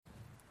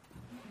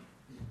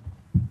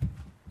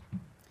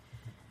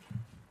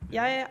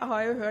Jeg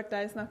har jo hørt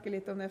deg snakke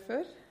litt om det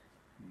før,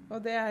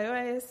 og det er jo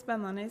en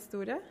spennende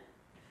historie.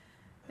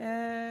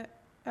 Jeg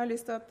har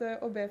lyst til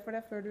å be for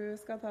deg før du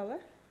skal tale.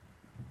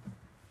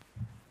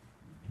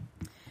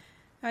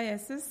 Ja,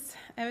 Jesus,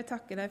 jeg vil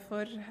takke deg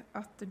for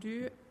at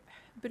du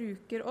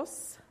bruker oss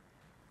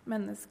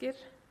mennesker,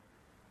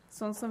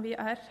 sånn som vi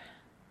er,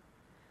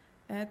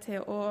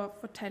 til å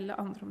fortelle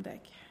andre om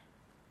deg.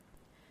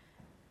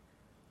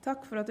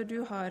 Takk for at du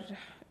har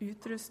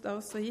utrustet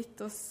oss og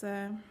gitt oss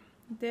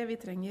det vi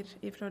trenger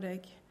ifra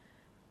deg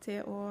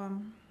til å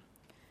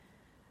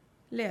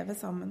leve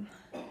sammen.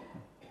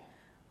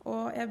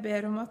 Og jeg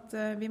ber om at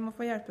vi må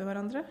få hjelpe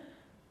hverandre,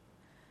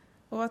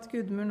 og at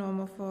Gudmund nå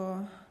må få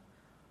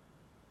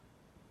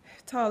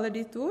tale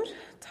ditt ord,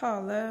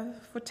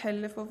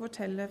 fortelle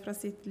fra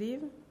sitt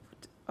liv,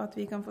 at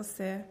vi kan få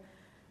se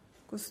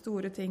hvor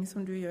store ting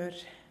som du gjør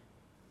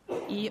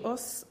i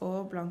oss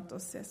og blant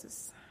oss, Jesus.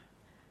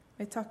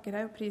 Jeg takker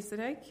deg og priser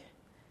deg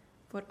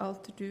for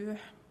alt du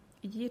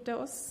gir til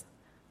oss,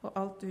 og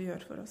alt du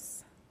gjør for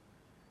oss.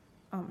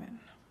 Amen.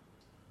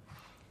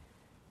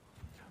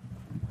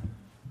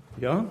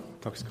 Ja,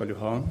 takk skal du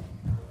ha.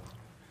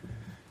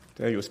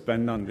 Det er jo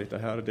spennende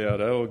dette her,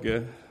 dere, og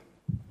jeg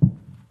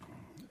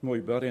må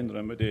jo bare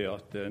innrømme det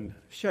at en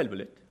skjelver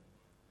litt.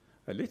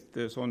 Det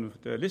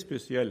er litt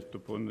spesielt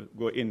å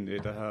gå inn i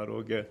det her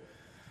og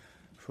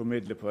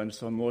formidle på en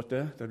sånn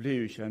måte. Det blir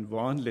jo ikke en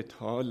vanlig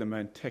tale med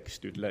en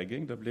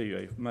tekstutlegging, det blir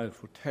jo en mer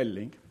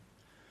fortelling.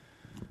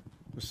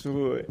 Og så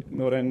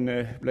når en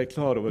ble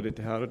klar over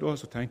dette her, da,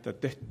 så tenkte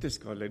jeg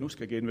at nå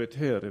skal jeg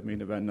invitere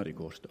mine venner i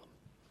Gårdstad.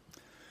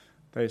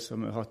 De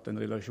som jeg har hatt en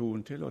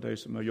relasjon til, og de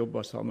som jeg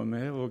jobber sammen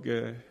med. Og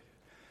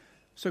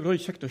så er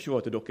det kjekt å se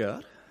at dere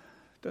er.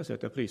 Det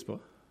setter jeg pris på.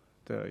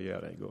 Det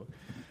gjør jeg også.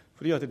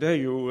 Fordi at det er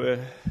jo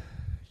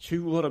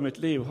 20 år av mitt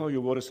liv har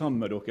jo vært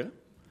sammen med dere.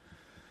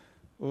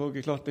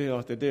 Og klart det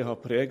at det har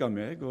preget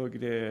meg, og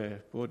det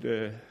er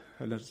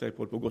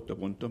både på godt og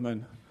vondt,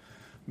 men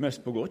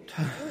mest på godt.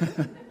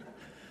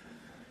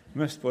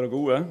 Mest på det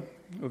gode,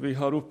 og vi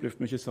har opplevd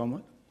mye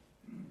sammen.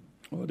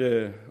 Og det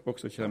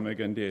også kommer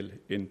jeg en del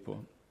inn på.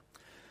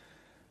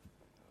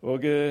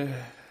 Og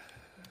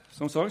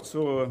som sagt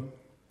så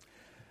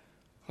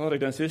har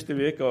jeg den siste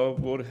veka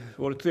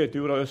vært 3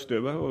 turer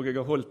østover, og jeg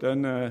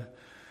har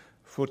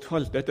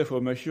fortalt dette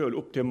for meg selv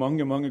opp til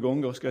mange, mange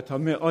ganger. Og skal jeg ta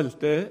med alt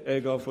det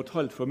jeg har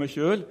fortalt for meg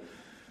selv,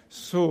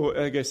 så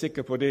er jeg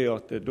sikker på det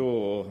at da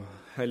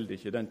holder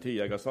ikke den tid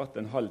jeg har satt,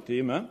 en halv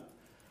time,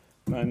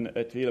 men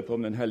jeg tviler på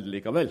om den holder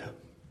likevel.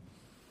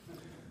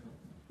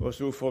 Og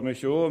så får vi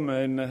se,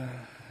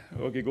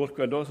 og i går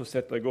kveld da så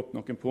setter jeg opp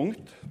noen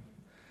punkt,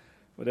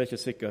 og det er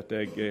ikke sikkert at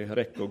jeg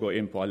rekker å gå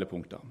inn på alle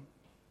punkter.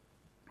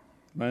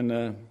 Men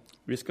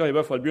vi skal i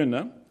hvert fall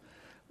begynne,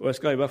 og jeg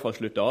skal i hvert fall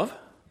slutte av.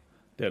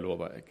 Det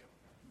lover jeg.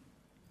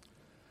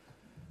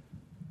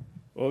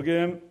 Og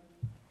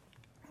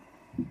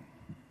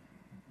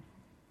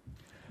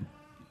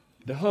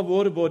det har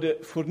vært både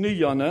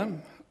fornyende,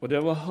 og det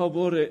har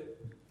vært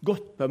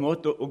godt på en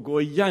måte å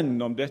gå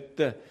igjennom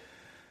dette,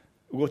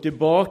 gå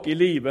tilbake i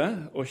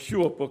livet og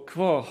se på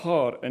hva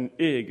har en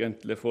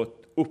egentlig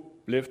fått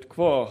opplevd,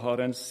 hva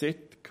har en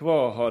sett,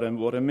 hva har en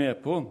vært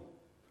med på.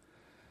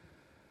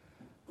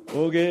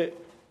 Og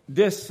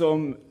det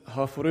som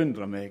har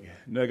forundret meg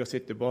når jeg har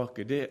sett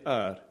tilbake, det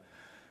er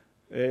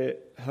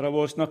her har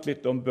vært snakket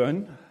litt om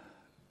bønn,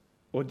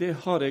 og det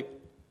har jeg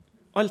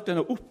alt den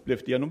har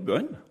opplevd gjennom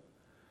bønn,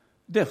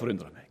 det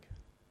forundrer meg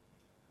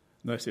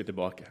når jeg ser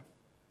tilbake.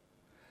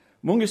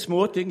 Mange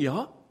små ting,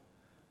 ja,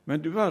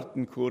 men du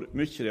verden hvor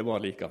mye det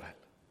var likevel.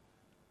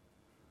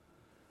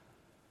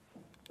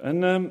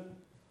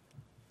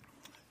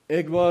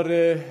 Jeg var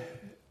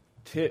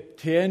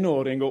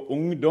tenåring og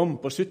ungdom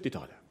på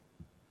 70-tallet.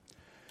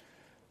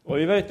 Og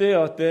vi vet det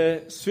at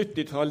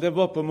 70-tallet det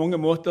var på mange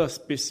måter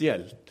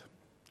spesielt.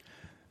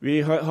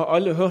 Vi har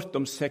alle hørt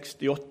om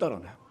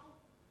 68-erne.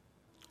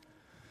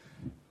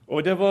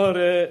 Og det var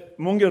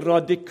mange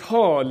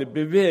radikale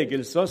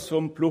bevegelser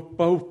som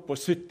ploppet opp på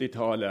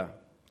 70-tallet.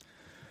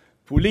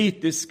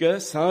 Politiske,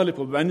 særlig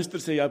på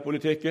venstresiden av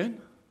politikken,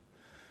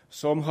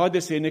 som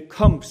hadde sine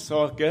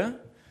kampsaker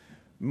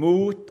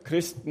mot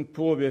kristen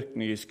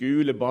påvirkning i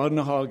skole,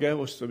 barnehage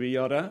osv.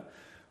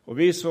 Og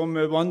vi som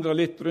vandret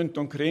litt rundt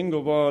omkring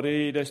og var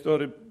i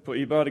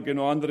Bergen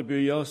og andre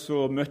byer,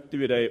 så møtte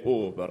vi dem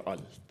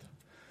overalt.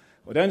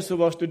 Og den som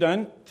var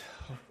student,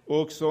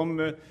 og som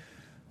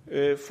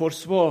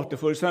forsvarte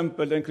for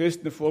eksempel den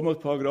kristne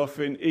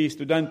formålsparagrafen i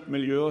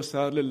studentmiljøet, og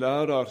særlig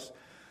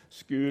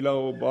lærerskoler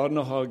og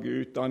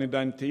barnehageutdanning i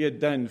den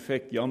tiden, den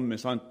fikk jammen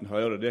santen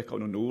høre. Det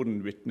kan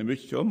Norden vitne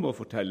mye om og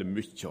fortelle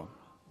mye om.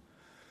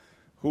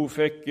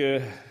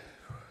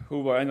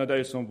 Hun var en av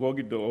de som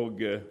vågde å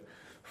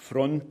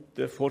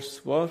fronte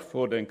forsvar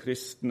for den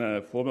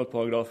kristne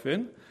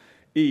formålsparagrafen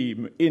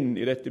inn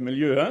i dette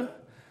miljøet,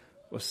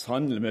 og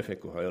sannelig vi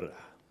fikk hun høre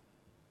det.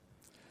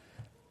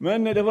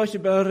 Men det var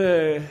ikke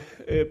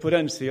bare på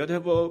den siden.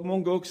 Det var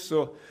mange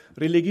også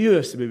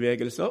religiøse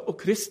bevegelser og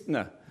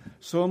kristne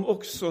som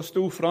også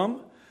stod fram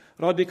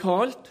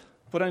radikalt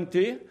på den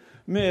tid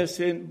med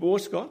sin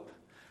budskap.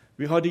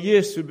 Vi hadde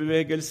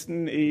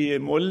Jesu-bevegelsen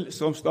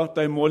som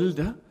startet i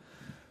Molde,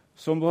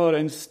 som var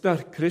en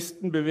sterk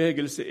kristen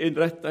bevegelse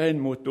rettet inn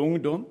mot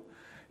ungdom.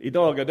 I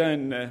dag er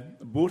den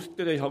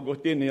borte. De har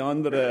gått inn i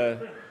andre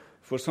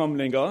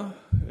forsamlinger.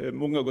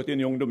 Mange har gått inn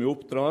i Ungdom i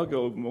oppdrag,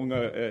 og mange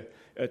er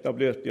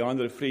etablert i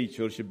andre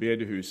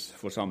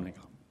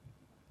frikirke-bedehusforsamlinger.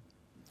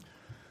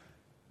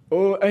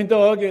 Og en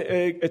dag,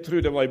 jeg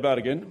tror det var i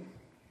Bergen,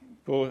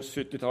 på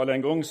 70-tallet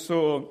en gang,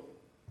 så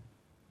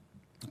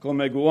kom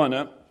jeg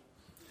gående.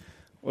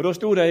 Og da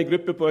stod det en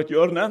gruppe på et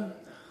hjørne,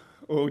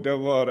 og det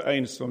var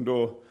en som da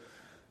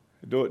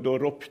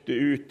ropte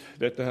ut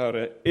dette her: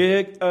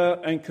 «Jeg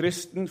er en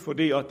kristen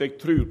fordi at jeg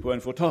tror på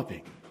en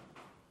fortaping».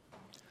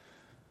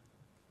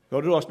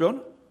 Hørte du, Asbjørn?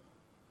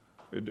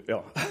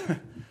 Ja.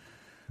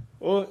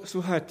 Og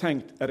så har jeg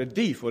tenkt, er det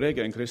derfor jeg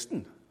er en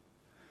kristen?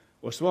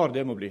 Og svaret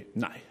det må bli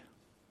nei.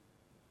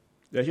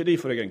 Det er ikke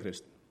derfor jeg er en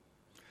kristen.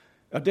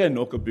 Er det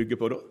noe å bygge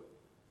på da?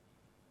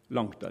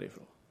 Langt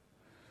derifra.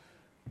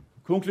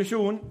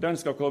 Konklusjonen, den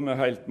skal komme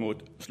helt mot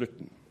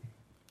slutten.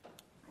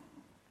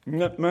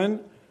 Men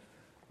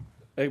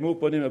jeg må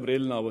på ned med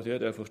brillene av og til,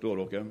 det forstår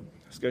dere.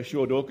 Skal jeg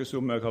se dere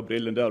som jeg har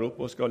brillene der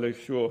oppe, og skal jeg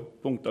se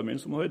punktene mine,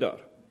 så må jeg der.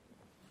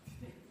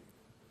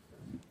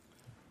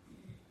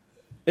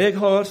 Jeg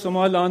har, som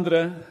alle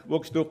andre,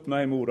 vokst opp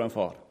med en mor og en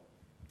far.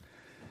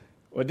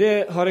 Og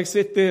det har jeg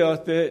sett det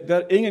at det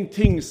er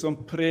ingenting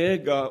som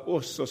preger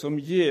oss, og som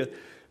gir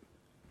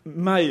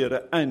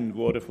mer enn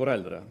våre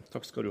foreldre.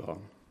 Takk skal du ha.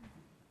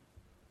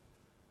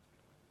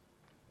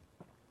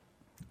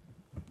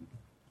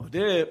 Og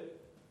det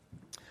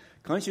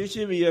kanskje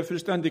ikke vi er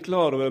fullstendig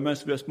klar over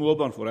mens vi er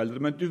småbarnforeldre,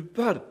 men du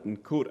verden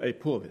hvor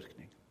en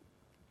påvirkning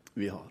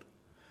vi har.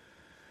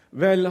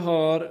 Vel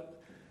har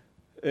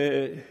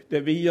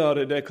det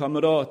videre, det er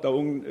kamerater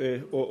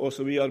og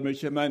så videre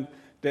mye, men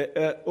det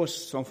er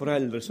oss som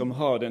foreldre som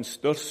har den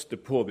største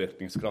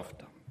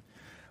påvirkningskraften.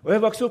 Og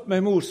jeg vokste opp med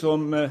en mor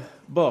som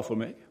ba for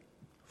meg,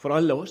 for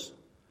alle oss,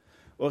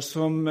 og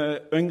som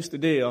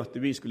ønsket det at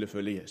vi skulle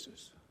følge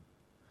Jesus.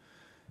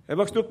 Jeg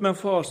vokste opp med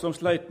en far som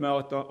sleit med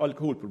et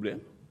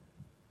alkoholproblem,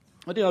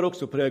 og det har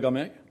også preget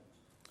meg.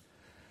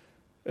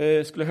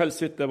 Jeg skulle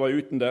helst sitte jeg var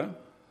uten det,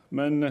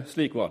 men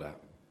slik var det.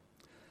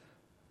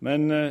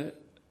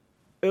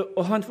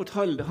 Og han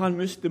fortalte, han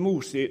mistet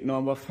mor si når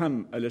han var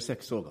 5 eller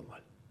 6 år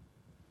gammel.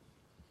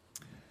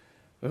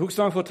 Jeg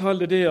husker han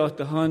fortalte det at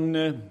han,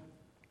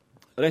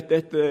 rett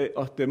etter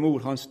at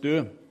mor hans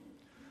døde,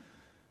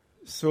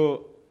 så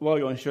var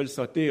jo han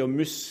selvsagt det å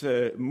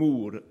miste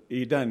mor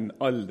i den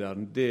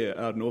alderen, det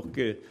er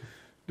noe,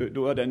 da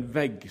er det en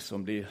vegg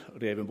som blir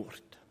revet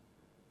bort.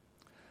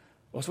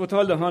 Og så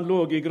fortalte han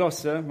lå i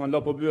gresset, han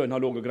la på bøen,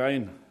 han lå og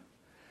grein.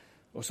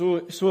 Og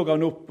så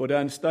han opp på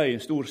den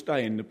stor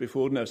stein oppe i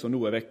Fornes som nå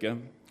er vekke.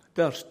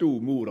 Der sto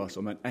mora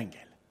som en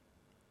engel.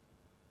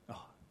 Ja.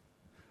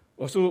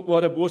 Og så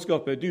var det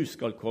budskapet, du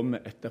skal komme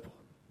etterpå.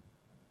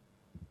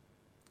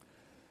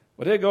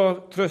 Og det ga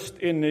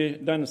trøst inn i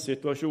den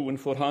situasjonen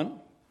for han.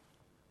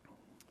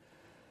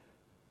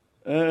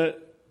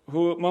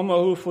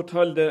 Mamma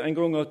fortalte en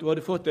gang at hun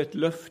hadde fått et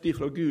løfte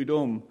fra Gud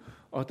om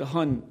at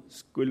han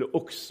skulle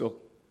også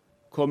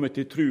komme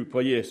til tro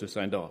på Jesus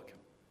en dag.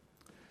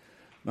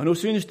 Men hun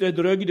syntes det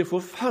drøgde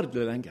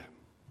forferdelig lenge.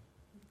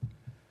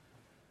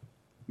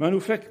 Men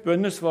hun fikk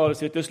bønnesvaret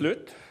sitt til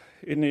slutt,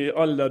 inn i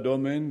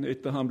alderdommen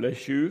etter han ble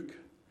syk.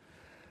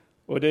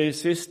 Og de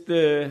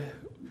siste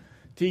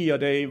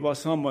tida de var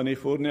sammen i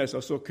Fornes,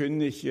 så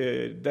kunne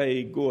ikke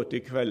de gå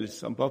til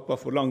kvelds. Som pappa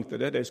forlangte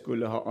det, de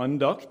skulle ha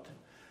andakt,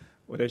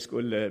 og de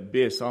skulle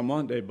be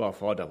sammen. De ba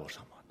Fader vår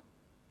sammen.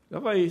 Det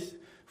var en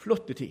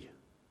flott tid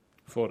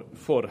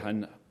for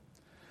henne.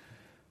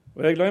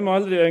 Og jeg glemmer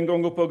aldri en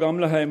gang oppe på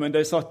gamleheimen,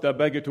 de satt der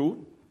begge to.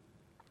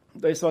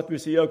 De satt ved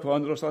siden av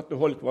hverandre og satt og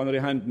holdt hverandre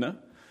i hendene.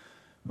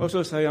 Og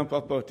så sier han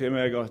pappa til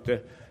meg at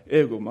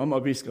jeg og mamma,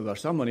 vi skal være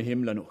sammen i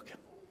himmelen også.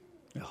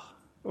 Ja,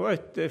 og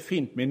et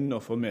fint minne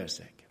å få med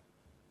seg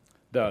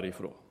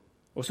derifra.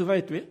 Og så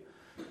vet vi,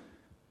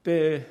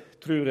 det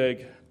tror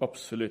jeg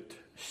absolutt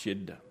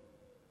skjedde.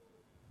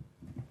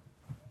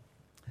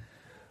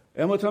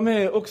 Jeg må ta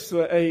med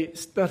også en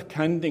sterk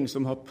hending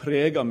som har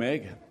preget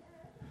meg.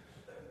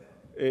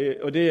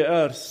 Og det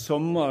er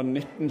sommeren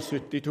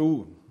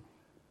 1972.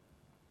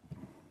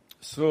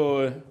 Så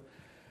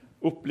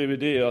opplever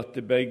det at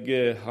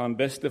begge han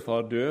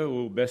bestefar død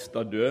og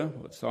besta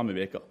død samme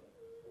veka.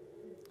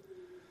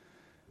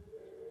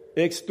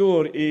 Jeg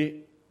står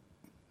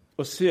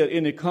og ser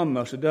inn i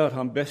kammerset der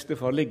han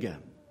bestefar ligger.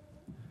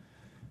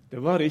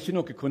 Det var ikke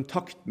noe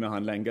kontakt med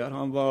han lenger,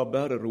 han var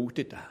bare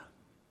rotete.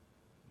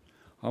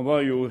 Han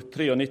var jo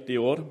 93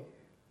 år.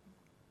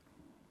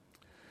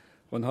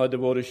 Han hadde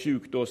vært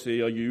syk da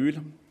siden jul.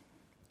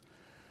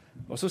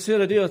 Og så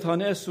ser jeg det at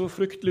han er så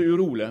fryktelig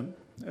urolig.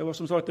 Jeg var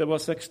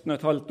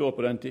 16,5 år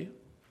på den tid.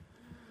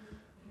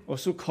 Og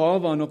så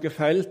kavet han noe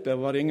felt, det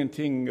var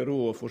ingenting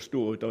råd å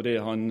forstå ut av det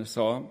han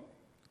sa.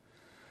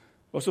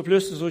 Og så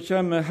plutselig så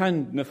kommer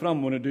hendene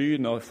fram under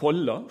dyna og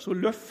folder, så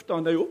løfter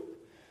han dem opp.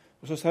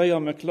 Og så sier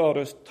han med klar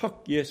røst,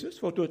 takk Jesus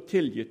for at du har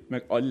tilgitt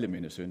meg alle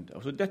mine synder.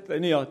 Og så dette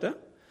ned at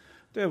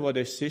det var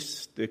de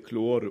siste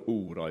klare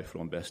ordene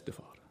fra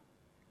bestefar.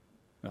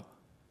 Ja.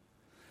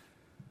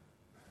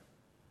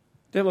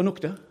 Det var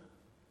nok det.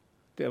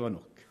 Det var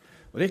nok.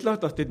 Og det er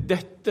klart at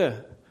dette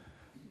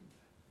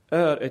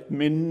er et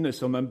minne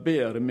som en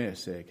bærer med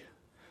seg.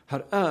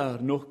 Her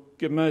er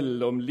noe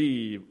mellom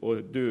liv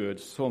og død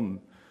som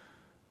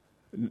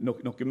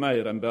noe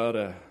mer enn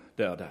bare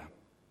det.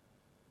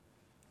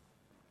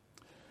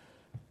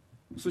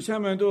 Så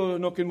kommer jeg da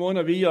noen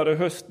måneder videre,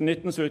 høsten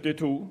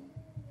 1972.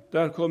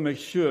 Der kom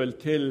jeg selv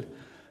til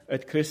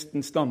et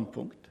kristent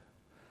standpunkt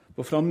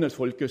på Framnes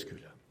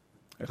folkeskole.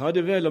 Jeg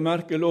hadde vel og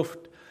merke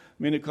lovt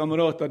mine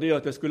kamerater det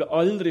at jeg skulle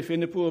aldri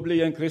finne på å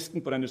bli en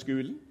kristen på denne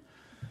skolen.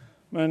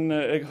 Men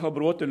jeg har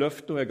brått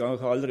løftet, og jeg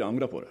har aldri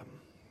angret på det.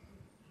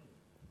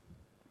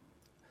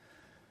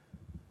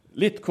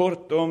 Litt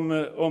kort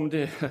om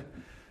det.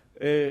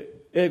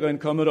 Jeg og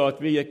en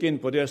kamerat vi gikk inn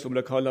på det som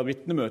ble kallet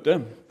vitnemøte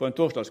på en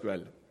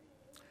torsdagskveld.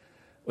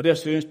 Og det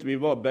syntes vi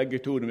var begge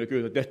to når vi gikk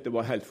ut at dette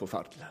var helt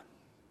forferdelig.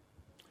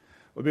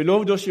 Og vi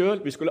lovde oss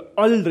selv, vi skulle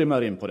aldri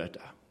mer inn på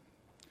dette,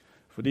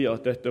 fordi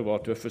at dette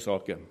var tøffe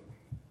saker.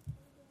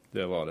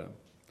 Det var det.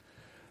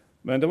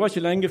 Men det var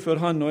ikke lenge før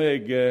han og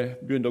jeg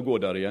begynte å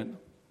gå der igjen.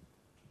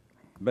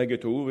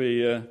 Begge to.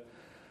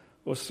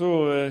 Og så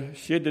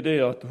skjedde det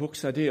at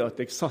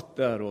jeg satt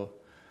der, og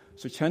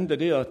så kjente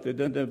det at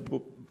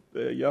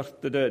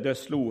hjertet det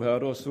slo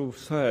her, og så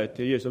sa jeg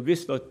til Jesus,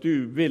 hvis at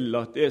du vil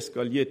at jeg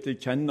skal gi til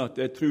kjenne at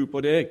jeg tror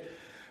på deg,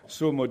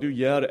 så må du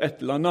gjøre et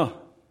eller annet.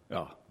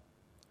 Ja.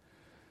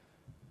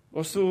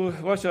 Og så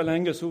var ikke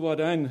lenge, så var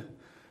det en,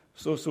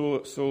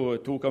 så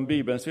tok han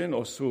Bibelen sin,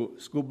 og så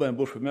skubbet han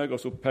bort for meg, og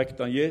så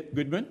pekte han,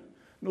 Gudmund,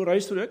 nå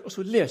reiser du deg, og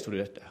så leser du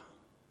dette.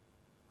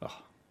 Ja,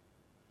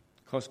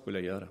 hva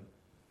skulle jeg gjøre?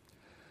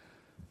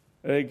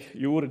 Jeg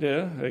gjorde det,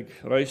 jeg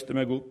reiste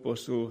meg opp, og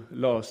så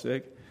las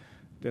jeg.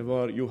 Det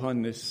var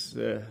Johannes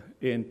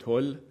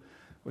 1,12,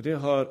 og det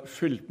har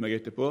fulgt meg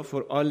etterpå.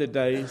 For alle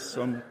de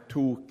som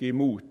tok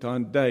imot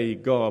han, de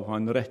gav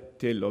han rett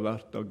til å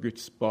være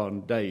Guds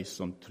barn, de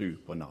som tror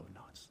på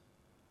navnet hans.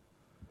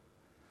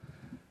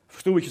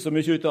 Forstod ikke så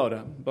mye ut av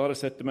det, bare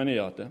sette meg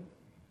ned at det.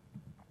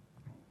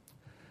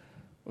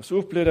 Og så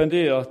opplevde en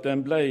det at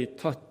den ble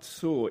tatt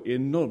så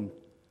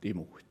enormt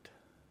imot.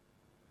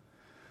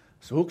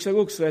 Så husker jeg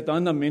også et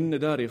annet minne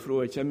derifra.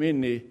 Jeg kommer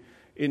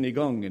inn i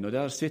gangen, og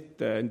der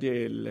sitter en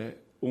del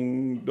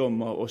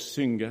ungdommer og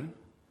synger,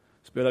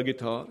 spiller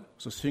gitar,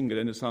 så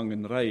synger denne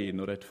sangen «Rein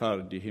og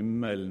rettferdig,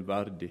 himmelen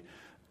verdig,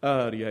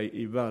 er jeg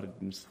i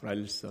verdens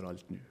frelser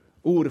alt nu».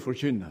 Ordet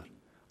forkynner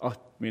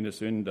at mine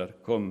synder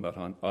kommer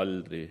han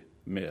aldri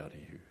mer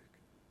i hug.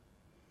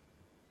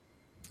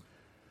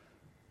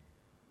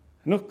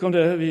 Nok om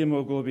det, vi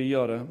må gå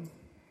videre.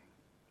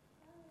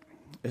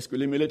 Jeg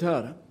skulle i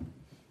militæret.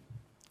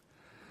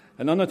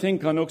 En annen ting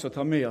kan jeg også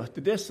ta med, at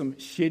det som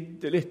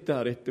skjedde litt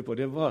der etterpå,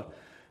 det var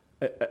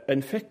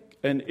en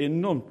fikk en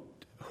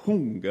enormt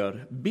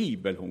hunger,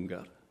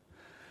 bibelhunger.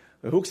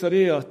 Jeg husker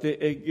det at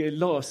jeg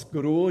las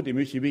grådig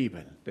mye i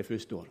Bibelen det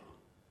første året.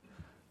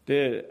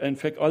 En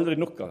fikk aldri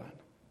nok av den.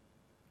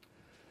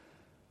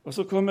 Og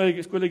så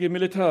skulle jeg i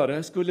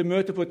militæret, skulle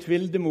møte på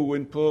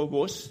Tvildemoen på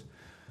Voss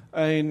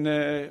en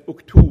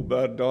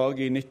oktoberdag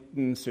i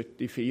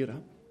 1974.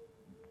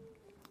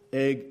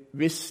 Jeg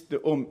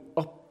visste om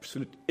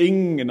absolutt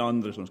ingen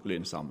andre som skulle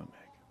inn sammen med meg.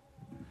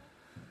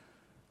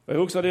 Og jeg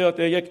husker det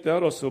at jeg gikk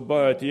der, og så ba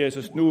jeg til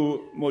Jesus, nå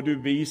må du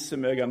vise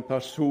meg en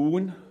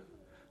person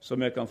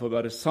som jeg kan få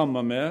være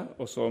sammen med,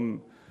 og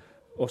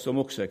som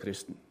også er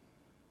kristen.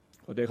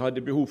 Og jeg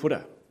hadde behov for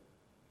det.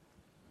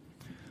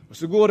 Og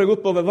så går jeg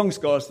oppover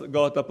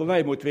Vangsgata på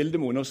vei mot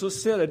Tvildemoen, og så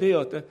ser jeg det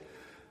at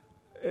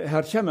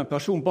her kommer en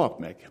person bak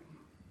meg.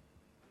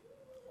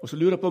 Og så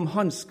lurer jeg på om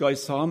han skal i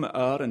samme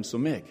ærend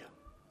som meg.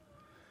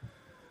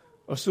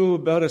 Og så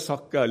bare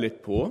sakker jeg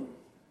litt på.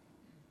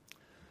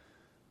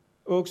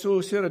 Og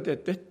så ser jeg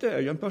at dette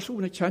er jo en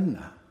person jeg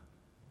kjenner.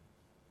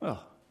 Ja.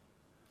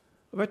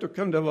 Og vet du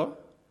hvem det var?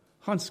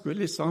 Han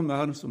skulle i samme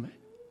ærend som meg.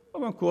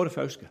 Det var en Kåre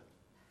Fauske.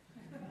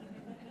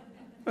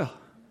 Ja.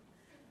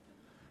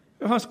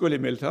 Han skulle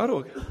i militær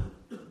også.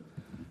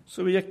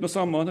 Så vi gikk nå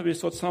sammen, og vi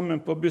satt sammen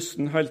på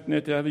bussen helt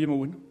ned til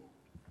Evjemoen.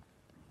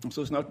 Og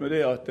så snart med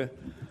det at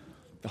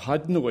det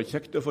hadde noe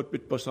kjekt å få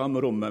bytt på samme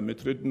rom, men vi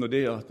trodde nå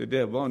det at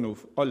det var noe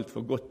alt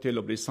for godt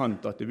til å bli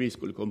sant at vi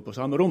skulle komme på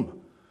samme rom.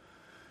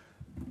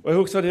 Og jeg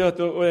husker det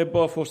at, og jeg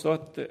ba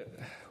fortsatt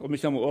om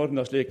vi må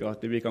ordne slik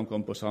at vi kan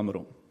komme på samme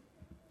rom.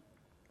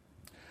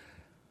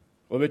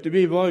 Og vet du,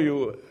 vi var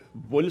jo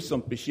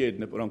voldsomt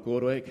beskjedne på den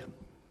Kåre og jeg.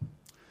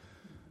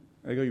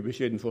 Jeg er jo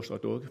beskjeden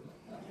fortsatt også.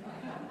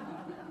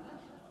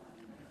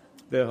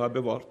 Det har jeg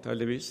bevart,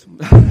 heldigvis.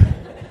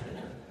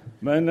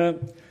 Men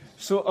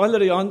så alle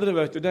de andre,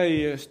 vet du,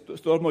 de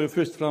stormet jo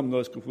først frem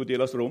når det skulle få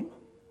deles rom.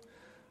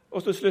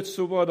 Og til slutt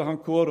så var det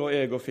han Kåre og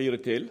jeg og 4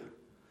 til.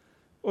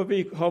 Og vi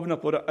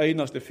havnet på det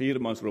eneste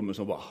 4-mannsrommet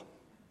som var.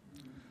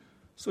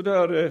 Så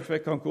der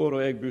fikk han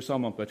Kåre og jeg bo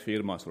sammen på et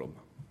 4-mannsrom.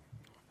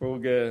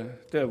 Og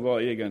det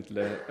var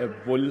egentlig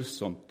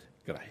voldsomt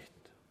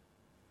greit.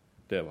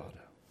 Det var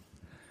det.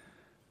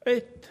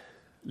 Et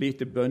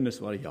lite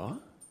bønnesvar, ja,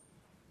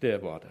 det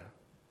var det.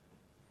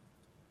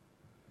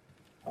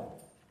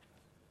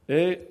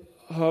 Jeg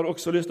har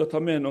også lyst til å ta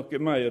med noe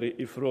mer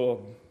fra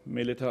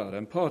militæret,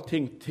 en par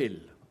ting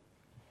til.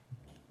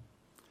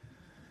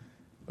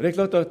 Og det er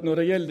klart at når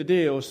det gjelder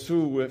det å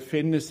så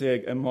finne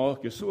seg en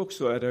make, så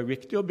også er det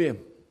viktig å be.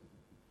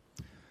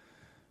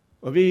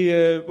 Og vi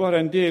var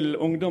en del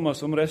ungdommer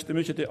som reiste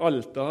mye til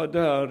Alta.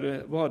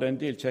 Der var det en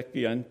del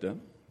kjekke jenter.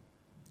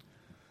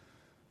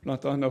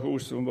 Blant annet hun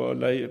som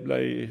ble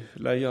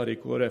leder i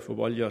KrF og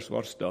Valjar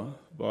Svarstad,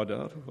 var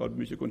der, hadde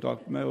mye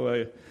kontakt med.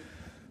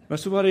 Men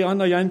så var det en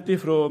annen jente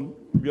fra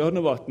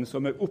Bjørnevatn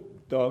som jeg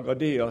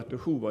oppdaget det at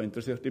hun var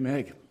interessert i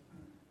meg.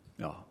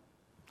 Ja.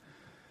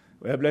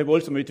 Og jeg ble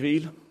voldsomt i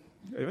tvil.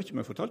 Jeg vet ikke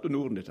om jeg fortalte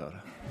Norden dette her.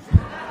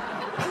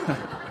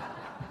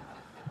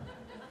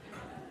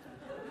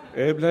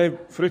 Jeg ble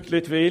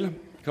fryktelig i tvil.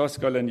 Hva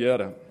skal en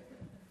gjøre?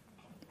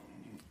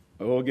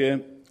 Og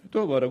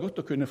da var det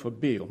godt å kunne få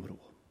be om ro.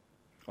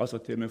 Altså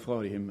til min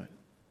far i himmelen.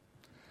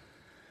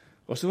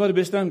 Og så var det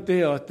bestemt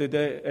det at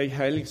det en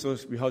helg, så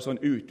vi har sånn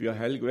utvidet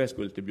helg, og jeg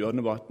skulle til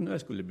Bjørnevatn, og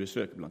jeg skulle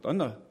besøke blant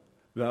annet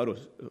være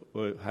hos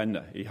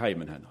henne, i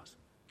heimen hennes.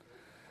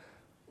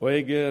 Og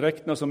jeg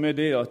rekna så med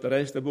det at jeg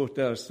reiste bort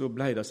der, så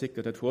ble det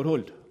sikkert et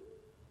forhold.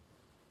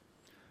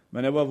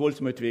 Men jeg var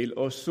voldsomt i tvil,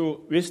 og så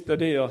visste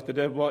jeg det at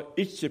det var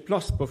ikke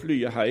plass på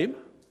flyet hjem,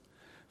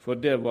 for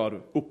det var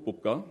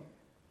oppbooka.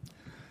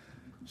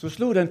 Så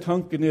slo det en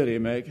tanke ned i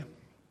meg.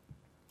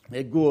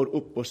 Jeg går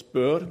opp og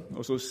spør,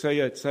 og så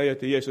sier jeg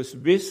til Jesus,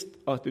 hvis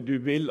at du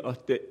vil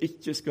at det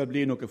ikke skal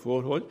bli noe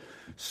forhold,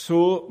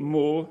 så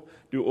må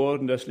du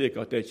ordne det slik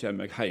at jeg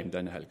kommer meg hjem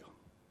denne helga.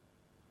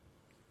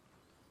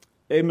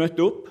 Jeg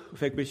møtte opp og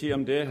fikk beskjed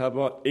om det. Her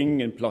var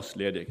ingen plass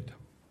ledig.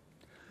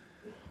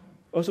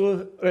 Og så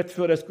rett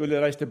før jeg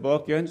skulle reise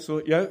tilbake igjen, så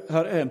ja,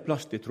 her er en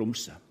plass til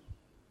Tromsø.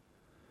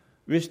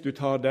 Hvis du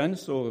tar den,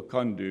 så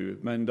kan du,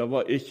 men det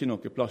var ikke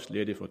noe plass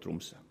ledig for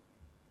Tromsø.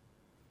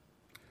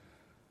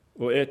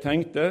 Og jeg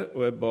tenkte,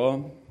 og jeg ba,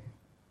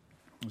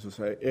 og så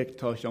sier jeg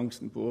tar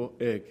sjansen på,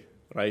 jeg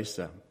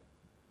reiser,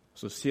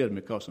 så ser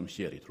vi hva som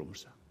skjer i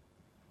Tromsø.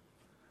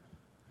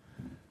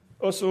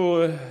 Og så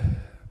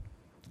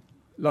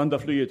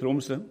landet flyet i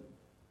Tromsø,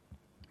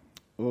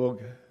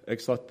 og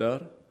jeg satt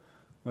der,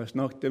 og jeg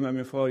snakket med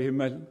min far i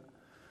himmelen,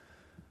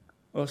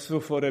 og så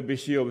får jeg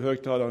beskjed over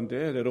høgtaleren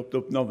det, jeg ropte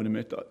opp navnet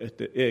mitt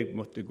etter jeg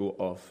måtte gå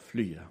av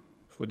flyet,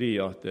 fordi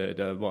at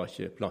det var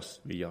ikke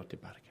plass via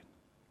til Bergen.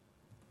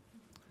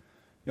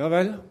 Ja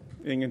vel,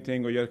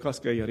 ingenting å gjøre. Hva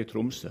skal jeg gjøre i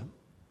Tromsø,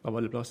 av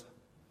alle plasser?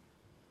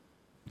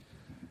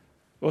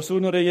 Og så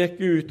når jeg gikk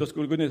ut og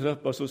skulle gå ned i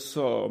trappa, så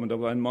sa om det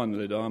var en mann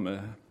eller dame,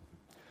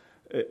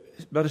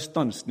 bare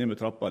stans ned med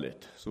trappa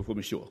litt, så får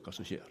vi se hva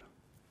som skjer.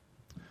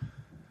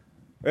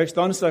 Jeg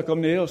stanset,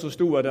 kom ned, og så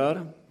sto jeg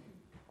der.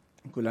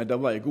 Det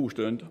var en god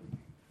stund.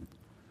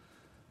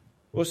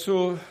 Og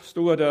så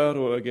sto jeg der,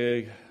 og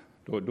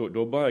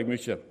da ba jeg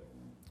mye.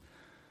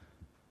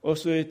 Og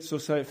så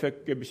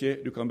fikk jeg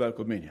beskjed, du kan bare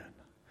komme inn igjen.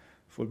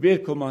 For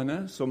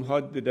vedkommende som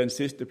hadde den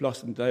siste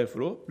plassen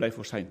derfra, ble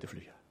for sent til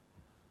flyet.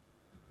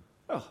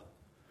 Ja,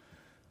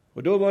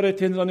 og da var det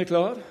tindrende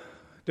klar.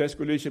 Det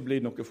skulle ikke bli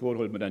noe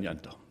forhold med den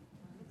jenta.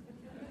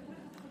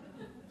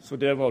 Så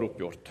det var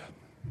oppgjort.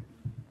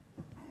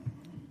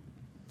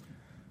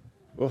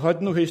 Og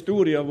hadde nå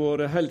historien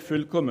vært helt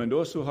fullkommen,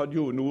 da, så hadde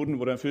jo Norden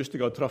vært den første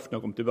gang traff når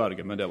jeg kom til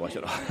Bergen, men det var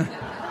ikke det.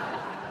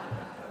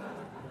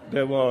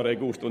 Det var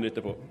en god stund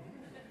etterpå.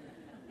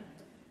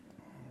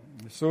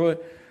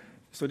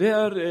 Så det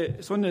er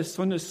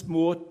sånne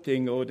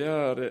småting, og det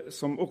er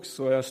som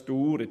også er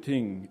store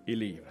ting i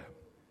livet.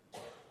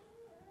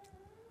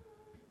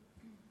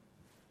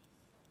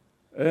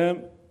 Jeg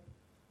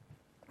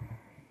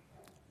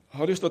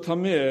har lyst til å ta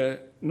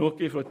med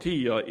noe fra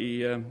tida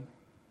i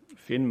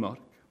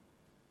Finnmark.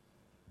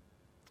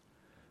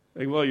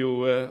 Jeg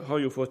har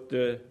jo fått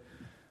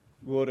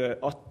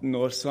vært 18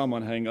 år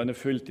sammenhengende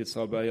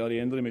fulltidsarbeider i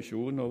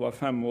Indremisjon og var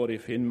 5 år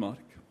i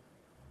Finnmark.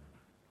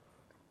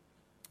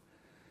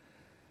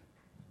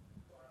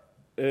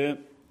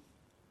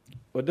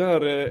 Og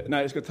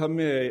jeg skal ta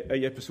med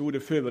en episode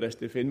før vi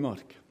reiste i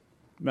Finnmark,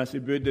 mens vi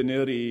bodde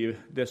nede i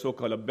det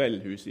såkalte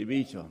Bellhuset i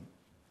Vikja.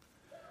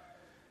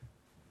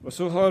 Og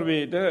så har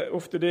vi det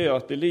ofte det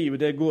at livet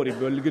det går i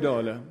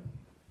bølgedaler.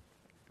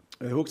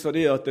 Jeg husker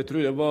det at jeg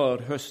tror det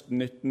var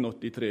høsten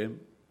 1983.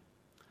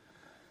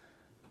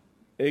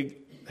 Jeg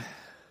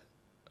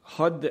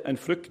hadde en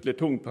fryktelig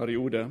tung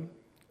periode.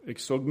 Jeg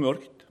så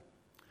mørkt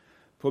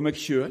på meg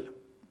selv.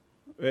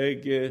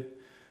 Jeg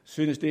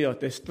synes det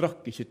at jeg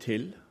strakk ikke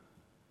til.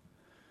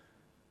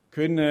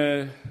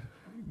 Kunne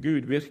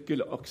Gud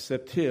virkelig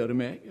akseptere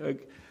meg? Jeg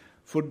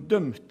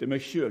fordømte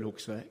meg selv,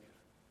 husker jeg.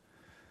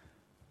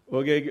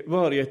 Og jeg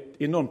var i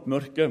et enormt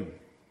mørke,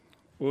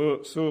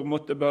 og så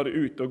måtte jeg bare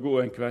ut og gå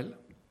en kveld.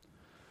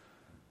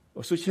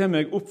 Og så kommer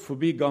jeg opp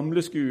forbi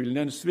gamleskolen,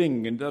 den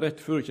svingen der rett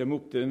før jeg kommer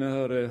opp til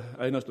denne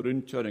eneste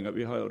rundkjøringen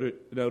vi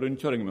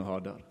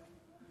har der.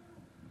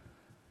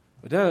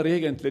 Og der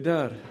egentlig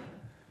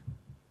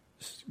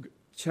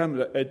kommer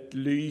det et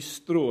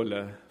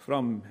lysstråle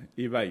fram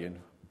i veien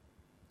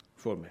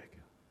for meg.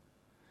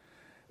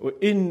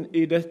 Og inn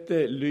i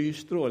dette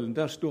lysstrålen,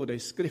 der står det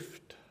i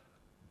skrift.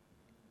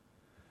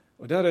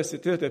 Og der er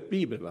sitert et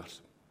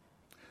bibelvers.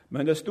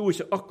 Men det stod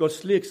ikke akkurat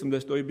slik som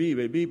det står i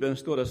Bibelen. I Bibelen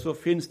står det, så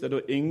finnes det da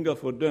ingen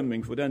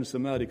fordømming for den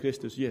som er i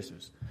Kristus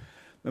Jesus.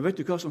 Men vet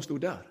du hva som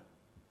stod der?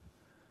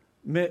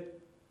 Med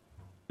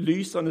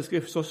lysende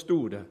skrift så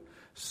stod det,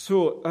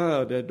 så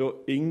er det da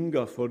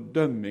ingen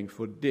fordømming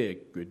for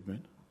deg,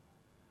 Gudmund,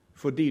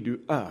 fordi du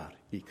er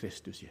i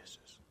Kristus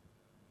Jesus.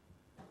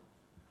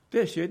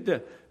 Det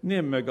skjedde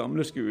ned med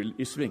gamleskolen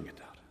i svingen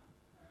der.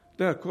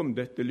 Der kom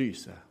dette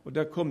lyset, og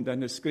der kom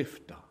denne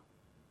skrifta.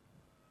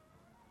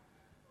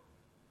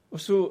 Og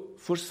så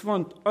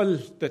forsvant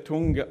alt det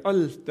tunge,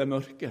 alt det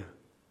mørke.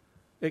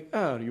 Jeg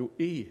er jo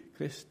i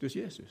Kristus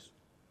Jesus.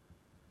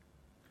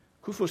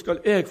 Hvorfor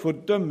skal jeg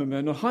fordømme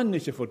meg når han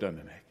ikke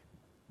fordømmer meg?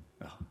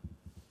 Ja.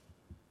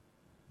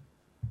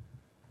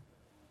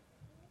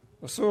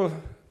 Og så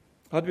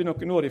hadde vi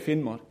noen år i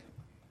Finnmark.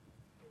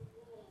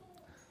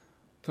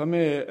 Ta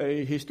med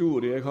en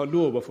historie, jeg har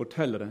lov å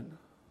fortelle den.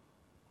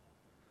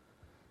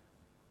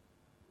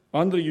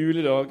 2.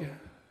 juledag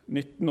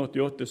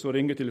 1988 så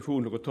ringer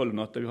telefonen klokka 12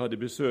 natta. Vi hadde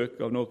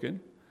besøk av noen.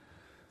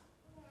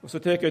 Og så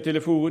tar jeg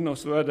telefonen, og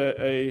så er det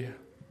ei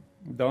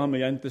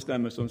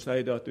dame-jentestemme som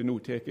sier at nå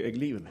tar jeg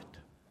livet mitt.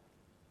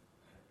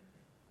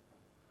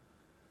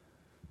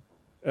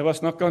 Jeg var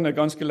snakkende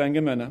ganske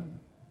lenge med henne.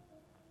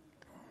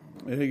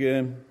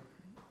 Jeg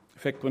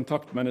fikk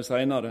kontakt med henne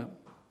senere.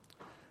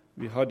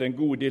 Vi hadde en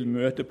god del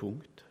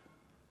møtepunkt.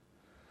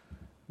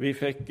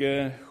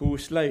 Hun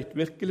sleit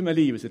virkelig med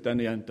livet sitt,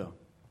 denne jenta.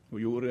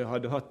 Hun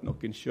hadde hatt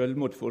noen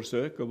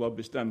selvmordsforsøk og var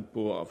bestemt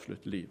på å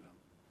avslutte livet.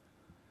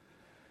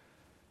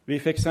 Vi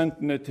fikk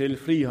sendt henne til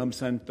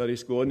Frihamnsenter i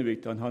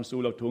Skånevik til Hans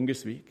Olav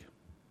Tungesvik.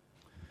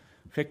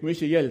 Fikk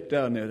mye hjelp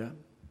der nede.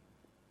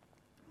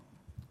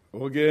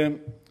 Og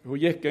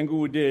hun gikk en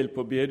god del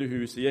på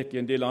bedehuset, gikk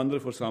i en del andre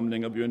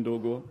forsamlinger, begynte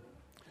å gå.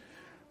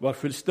 Var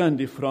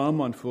fullstendig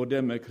fremmed for det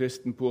med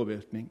kristen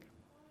påvirkning.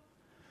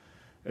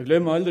 Jeg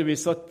glemmer aldri, vi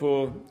satt på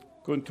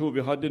kontor,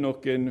 vi hadde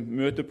noen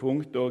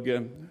møtepunkt, og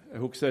jeg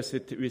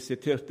husker vi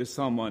siterte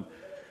sammen.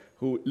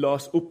 Hun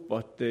las opp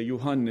at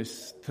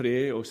Johannes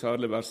 3, og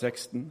særlig vers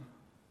 16.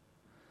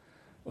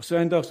 Og så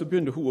en dag så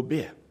begynner hun å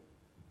be.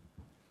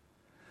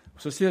 Og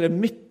så ser jeg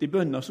midt i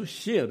bønnen, så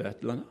skjer det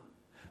et eller annet.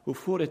 Hun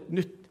får et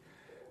nytt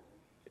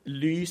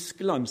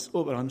lysglans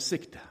over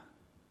ansiktet.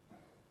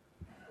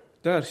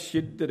 Der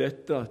skjedde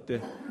dette at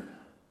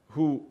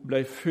hun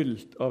ble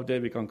fylt av det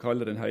vi kan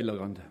kalle Den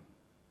hellige ande.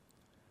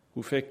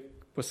 Hun fikk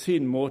på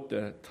sin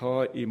måte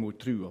ta imot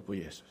trua på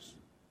Jesus.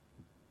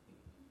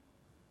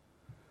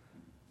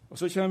 Og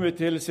så kommer vi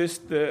til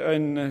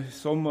en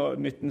sommer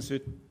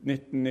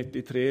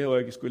 1993,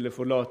 og jeg skulle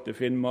forlate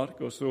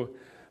Finnmark, og så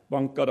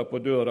banket det på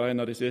døra en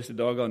av de siste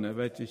dagene. Jeg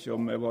vet ikke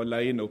om jeg var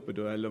alene oppe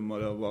da, eller om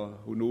det var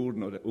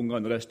honoren, og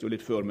ungene reiste jo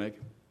litt før meg.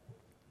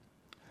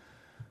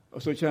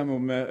 Og så kommer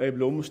hun med en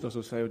blomst, og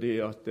så sier hun det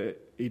at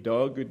i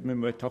dag, Gud,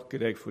 må jeg takke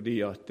deg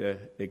fordi at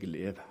jeg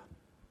lever.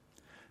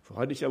 For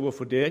hadde ikke jeg vært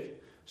for deg,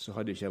 så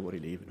hadde ikke jeg vært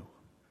i live nå.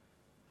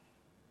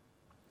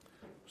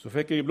 Så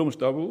fikk jeg en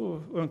blomst av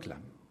henne og en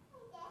klem.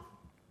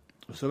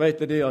 Og så vet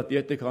jeg det at i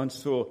etterkant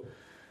så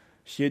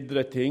skjedde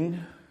det ting.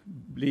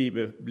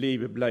 Livet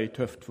ble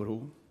tøft for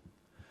henne.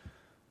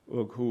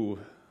 Og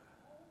hun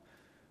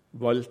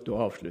valgte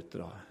å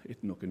avslutte det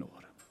etter noen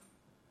år.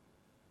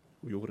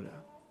 Hun gjorde det.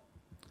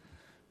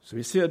 Så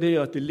vi ser det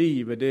at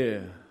livet det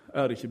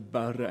er ikke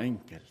bare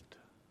enkelt.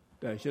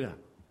 Det er ikke det.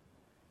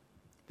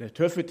 Det er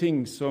tøffe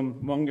ting som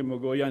mange må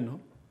gå igjennom.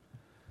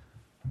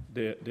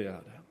 Det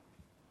er det.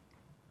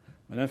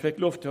 Men den fikk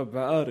lov til å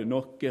være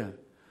noe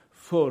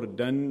for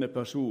denne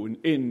personen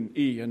inn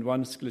i en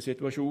vanskelig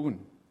situasjon.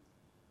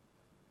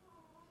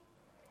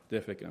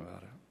 Det fikk den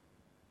være.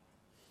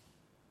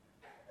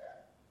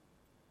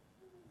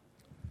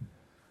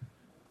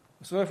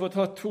 Så har jeg fått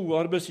hatt 2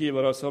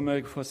 arbeidsgivere som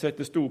jeg får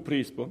sette stor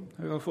pris på.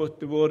 Jeg har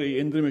fått vært i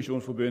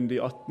Indremisjonsforbundet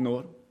i 18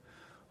 år,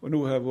 og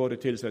nå har jeg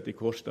vært tilsatt i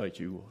Kårstad i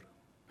 20 år.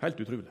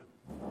 Helt utrolig.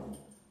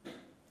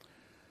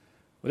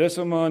 Og det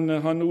som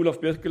han Olaf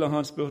Birkeland,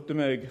 han spurte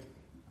meg,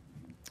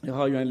 jeg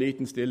har jo en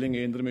liten stilling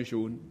i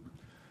Indremisjonen,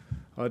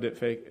 for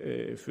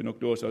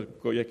noen år siden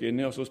jeg gikk inn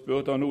i, og så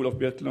spurte han Olaf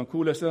Birkeland,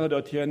 hvordan er det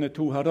å tjene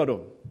 2 herrer da?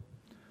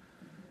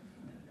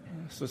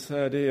 Så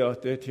sier jeg det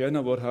at jeg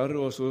tjener vår Herre,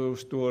 og så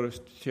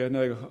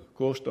tjener jeg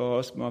Kårstad og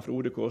Asma,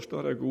 Frode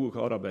Kårstad, det er gode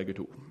karer begge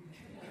 2.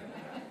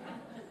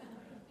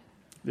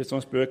 Litt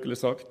sånn spøkelig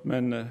sagt,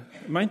 men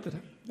jeg mente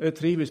det. Jeg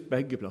trives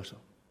begge plasser.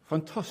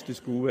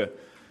 Fantastisk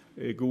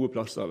gode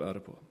plasser å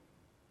være på.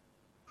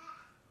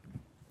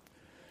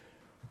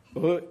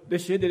 Og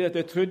det skjedde det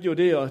at jeg trodde jo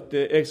det at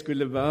jeg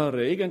skulle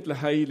være egentlig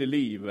hele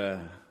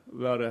livet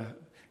være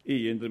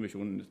i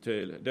Indremisjonen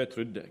til. Det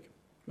trodde jeg.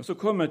 Og så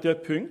kom jeg til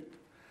et punkt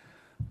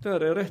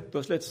der jeg rett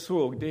og slett så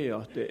det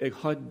at jeg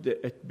hadde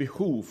et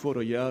behov for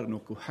å gjøre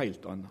noe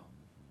helt annet.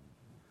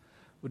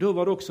 Og da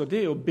var også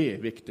det å be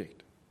viktig,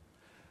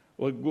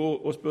 å gå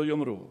og spørre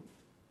om råd.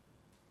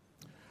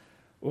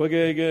 Og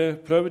jeg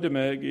prøvde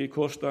meg i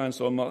Kårstad en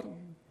sommer,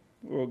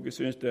 og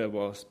syntes det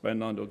var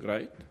spennende og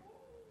greit.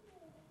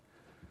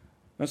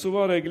 Men så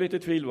var jeg litt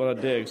i tvil, var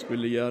det jeg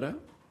skulle gjøre,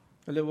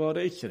 eller var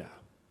det ikke det?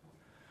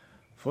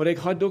 For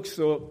jeg hadde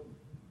også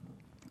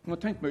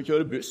tenkt meg å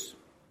kjøre buss.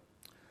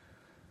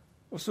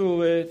 Og så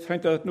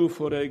tenkte jeg at nå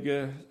får jeg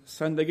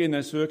sende deg inn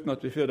en søknad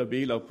til flere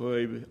biler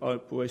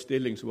på en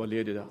stilling som var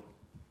ledig der.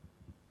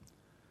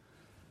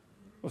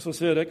 Og så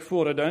ser jeg,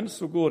 får jeg den,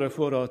 så går jeg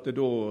for at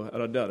da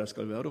er det der jeg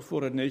skal være. Og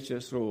får jeg den ikke,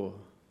 så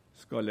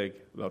skal jeg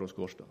være hos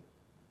Kårstad.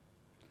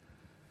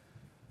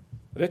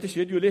 Dette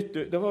skjedde jo litt,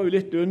 det var jo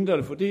litt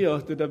underlig, fordi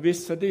at det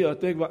viste det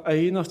at jeg var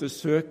eneste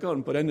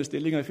søkeren på denne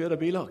stillingen i fjerde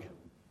bilag.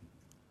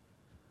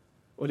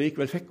 Og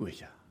likevel fikk hun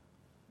ikke.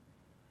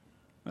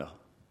 Ja.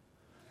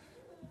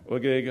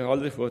 Og jeg har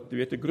aldri fått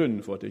vite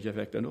grunnen for at jeg ikke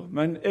fikk den nå.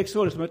 Men jeg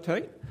så det som et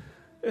tegn.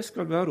 Jeg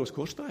skal være hos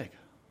Kårstad, jeg.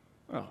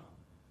 Ja.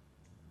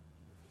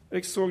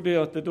 Jeg så det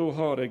at da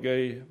har jeg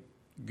en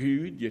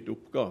gudgitt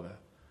oppgave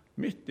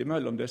midt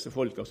imellom disse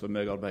folka som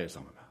jeg arbeider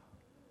sammen med.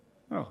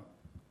 Ja.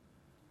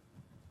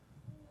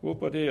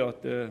 Håper det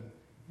at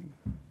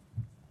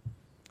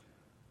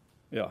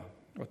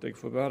at jeg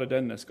får være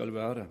den jeg skal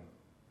være.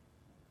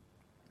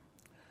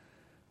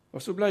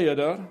 Og så ble jeg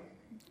der.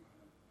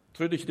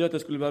 Trodde ikke det at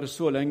jeg skulle være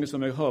så lenge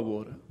som jeg har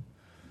vært.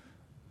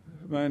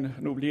 Men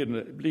nå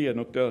blir jeg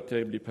nok der til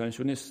jeg blir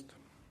pensjonist.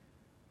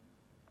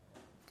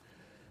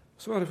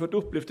 Så har jeg fått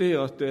opplevd det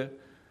at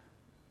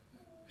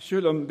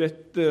selv om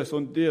dette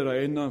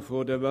sonderer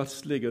innenfor det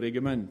verslige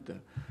regimentet,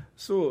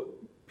 så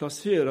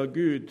plasserer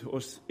Gud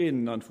oss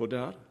innenfor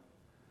der.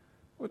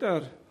 Og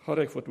der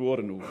har jeg fått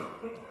være nå.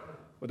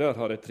 Og der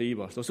har jeg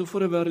trivast. Og så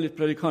får jeg være litt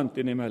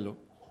predikant innimellom.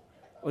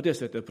 Og det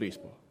setter jeg pris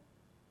på.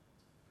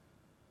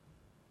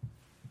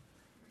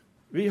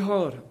 Vi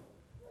har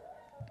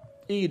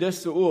i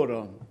disse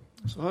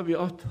årene så har vi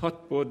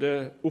hatt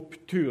både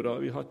oppturer,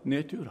 vi har hatt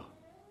nedturer.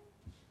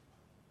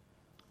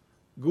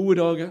 Gode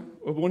dager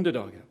og vonde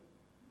dager.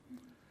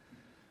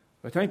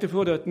 Jeg tenkte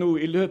på det at nå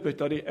i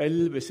løpet av de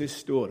 11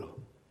 siste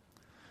årene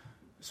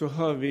så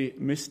har vi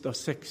mistet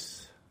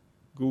 6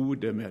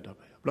 gode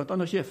medarbeidere, blant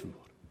annet sjefen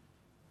vår.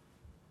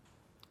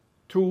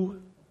 2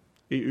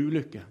 i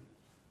ulykke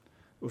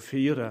og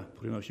 4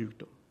 på grunn av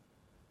sykdom.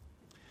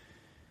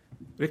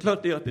 Det er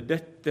klart det at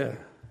dette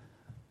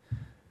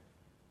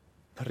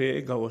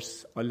preger oss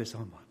alle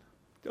sammen.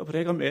 Det har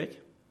preget meg,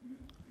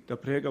 det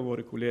har preget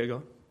våre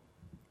kollegaer.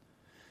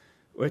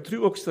 Og jeg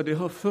tror også det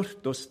har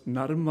ført oss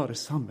nærmere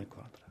sammen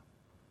hverandre.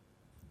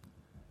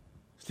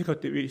 Slik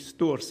at vi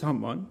står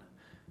sammen,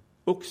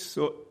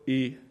 også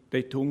i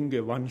de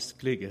tunge,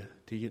 vanskelige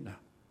tidene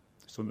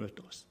som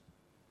møter oss.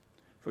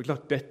 For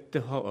klart,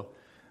 dette har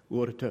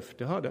vært tøft,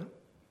 det har det.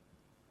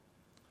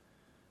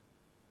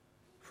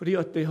 Fordi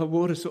at de har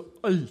vært så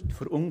alt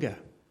for unge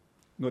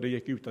når de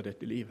gikk ut av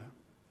dette livet.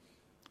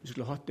 Vi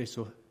skulle ha hatt det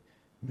så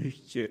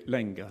mye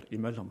lenger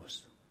imellom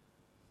oss.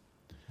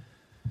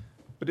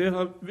 Og det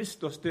har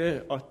vist oss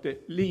det at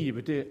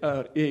livet det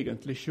er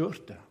egentlig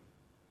kjørt.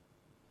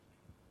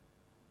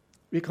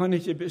 Vi kan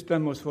ikke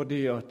bestemme oss for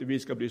det at vi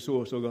skal bli så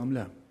og så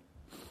gamle.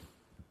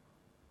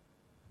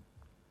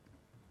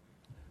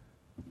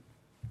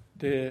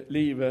 Det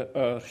livet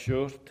er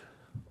kjørt,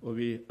 og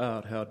vi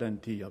er her den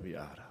tida vi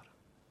er her.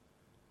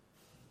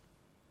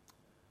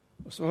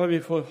 Og så har vi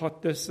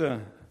hatt disse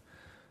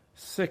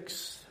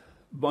 6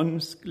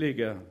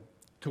 vanskelige,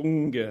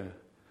 tunge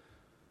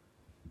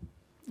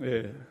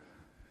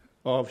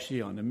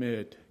avskjedene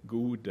med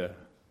gode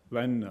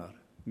venner,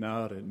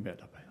 nære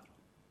medarbeidere.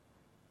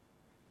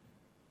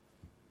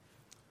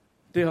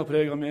 Det har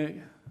preget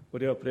meg, og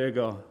det har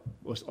preget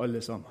oss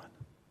alle sammen.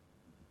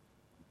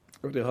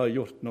 Og det har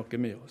gjort noe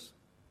med oss.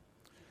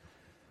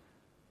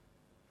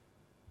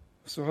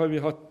 Så har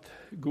vi hatt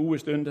gode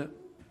stunder.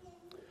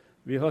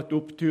 Vi har hatt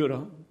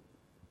oppturer.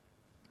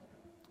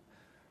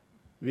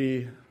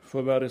 Vi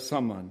får være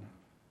sammen.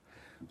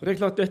 Og det er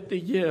klart dette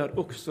gjør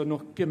også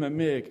noe med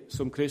meg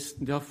som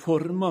kristen. Det har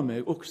formet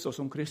meg også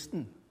som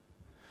kristen.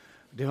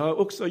 Det har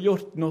også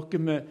gjort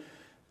noe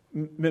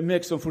med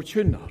meg som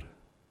forkynner.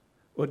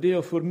 Og det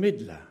å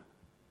formidle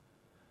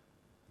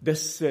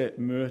disse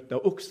møter,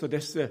 også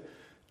disse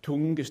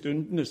tunge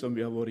stundene som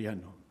vi har vært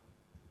igjennom.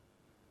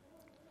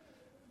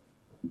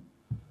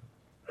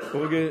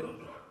 Og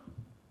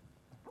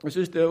jeg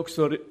synes det er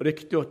også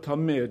riktig å ta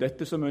med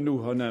dette som jeg nå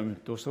har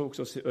nevnt, og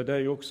det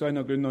er jo også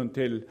en av grunnene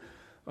til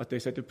at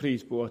jeg setter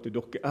pris på at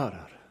dere er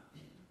her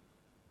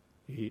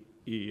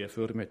i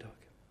formiddag.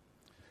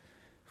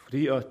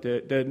 Fordi at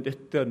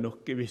dette er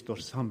noe vi står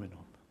sammen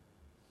om.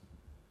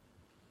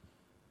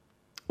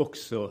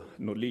 Også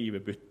når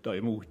livet bytter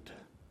imot,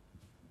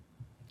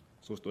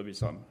 så står vi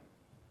sammen.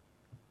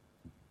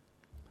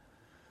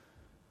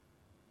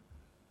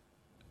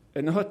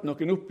 En har hatt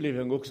noen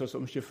opplevelser også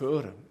som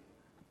sjåfører.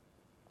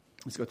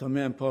 Jeg skal ta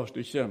med en par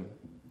stykker.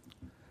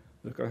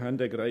 Det kan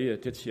hende jeg greier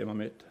tidsskjemaet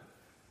mitt.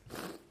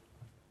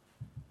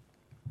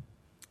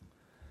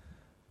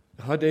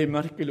 Jeg hadde en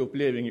merkelig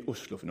oppleving i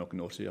Oslo for noen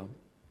år siden.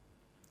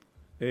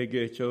 Jeg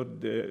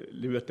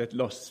leverte et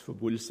lass for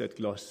Bolseth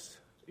glass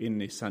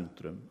inn i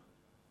sentrum.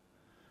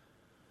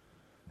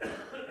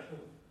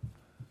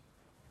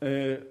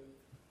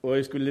 Og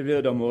jeg skulle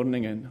levere det om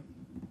morgenen.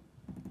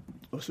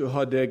 Og så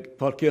hadde jeg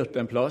parkert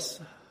en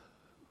plass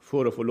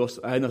for å få loss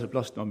eneste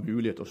plassen av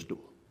mulighet å stå.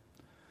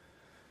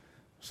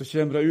 Så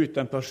kommer det ut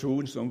en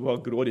person som var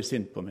grådig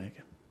sint på meg.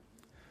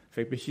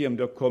 Fikk beskjed om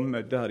det å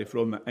komme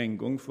derifra med en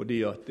gang,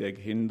 fordi at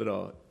jeg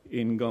hindret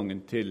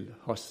inngangen til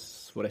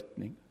hans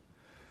forretning.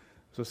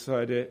 Så sa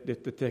jeg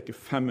dette tar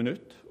 5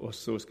 minutter, og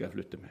så skal jeg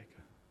flytte meg.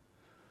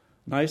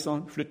 Nei, sa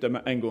han, flytter jeg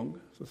med en gang.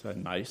 Så sa jeg,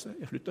 nei, sa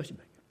jeg flytter ikke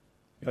meg.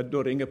 Ja, da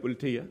ringer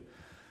politiet.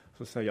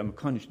 Så sa jeg, ja, men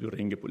kan ikke du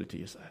ringe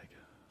politiet, sa jeg.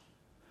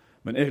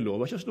 Men jeg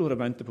lover ikke å stå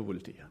og vente på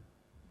politiet.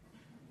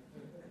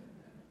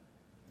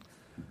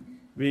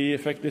 Vi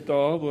fikk litt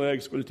av, og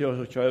jeg skulle til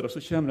å kjøre, og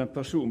så kommer en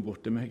person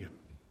bort til meg.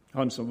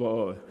 Han som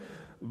var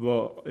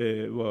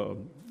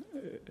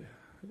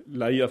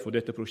leder for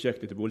dette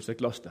prosjektet til Bolseth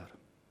glass der.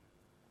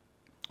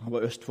 Han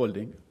var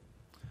østfolding.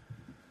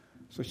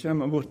 Så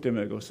kommer han bort til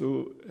meg, og så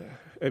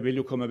jeg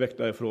ville jo komme vekk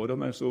derifra,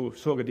 men så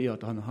jeg de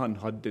at han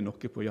hadde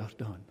noe på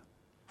hjertet, han.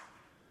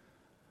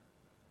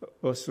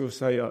 Og så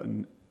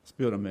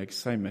spør han meg,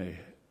 sier meg,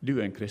 du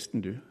er en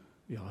kristen, du?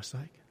 Ja, sa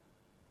jeg.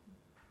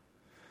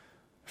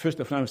 Først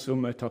og fremst så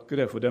må jeg takke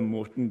deg for den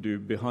måten du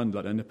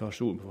behandler denne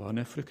personen, for han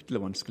er fryktelig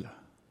vanskelig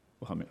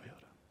å ha med å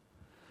gjøre.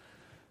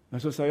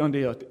 Men så sier han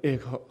det at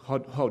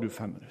har du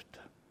 5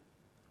 minutter?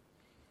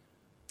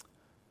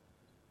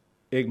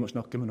 Jeg må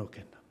snakke med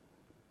noen.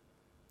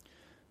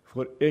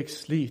 For jeg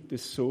sliter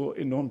så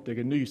enormt, jeg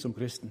er ny som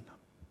kristen.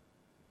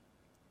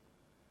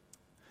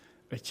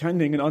 Jeg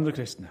kjenner ingen andre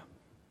kristne.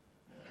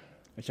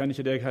 Jeg kjenner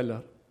ikke deg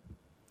heller,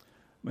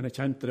 men jeg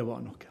kjente det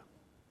var noe.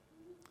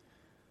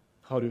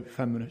 Har du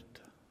 5 minutter?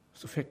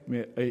 Så fikk vi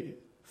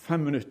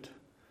 5 minutter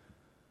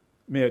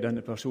med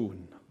denne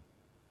personen.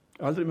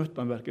 Jeg har aldri møtt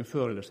han hverken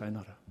før eller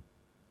senere.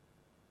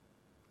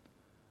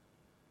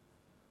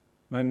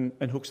 Men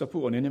en husker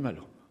på han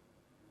innimellom.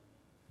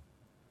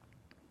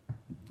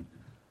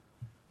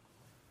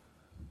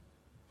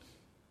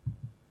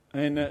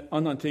 En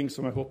annen ting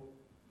som jeg håper...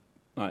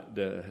 Nei,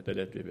 det er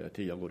det vi ved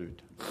tida går ut.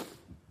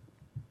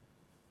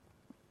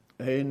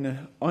 En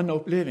annen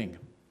oppleving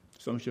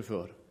som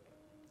sjåfør.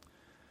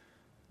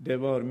 Det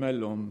var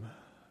mellom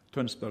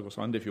Tønsberg og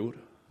Sandefjord.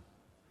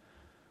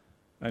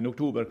 En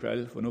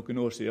oktoberkveld for noen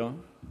år siden,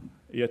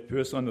 i et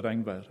pøsende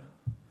regnvær.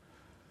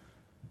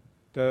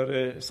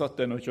 Der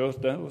satt jeg og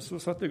kjørte, og så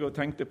satt jeg og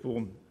tenkte på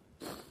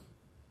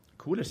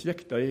hvordan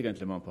gikk det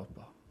egentlig med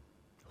pappa?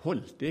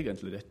 Holdt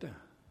egentlig dette?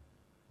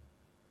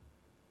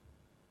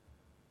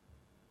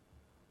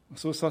 Og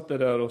så satt jeg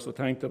der og så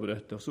tenkte på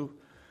dette, og så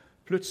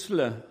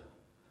plutselig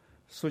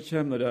så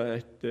kommer det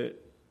et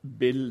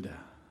bilde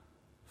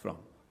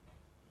fram.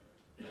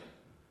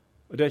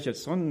 Og det er ikke et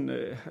sånn,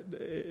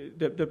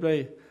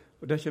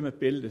 og der kommer et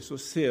bilde, så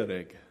ser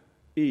jeg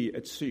i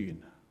et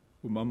syn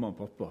om mamma og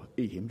pappa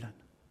i himmelen.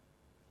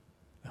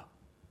 Ja.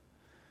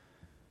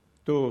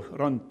 Da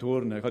rant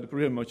tårene. Jeg hadde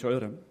problemer med å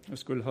kjøre. Jeg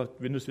skulle ha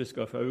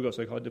vindusvisker for øynene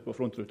som jeg hadde på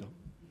frontruta.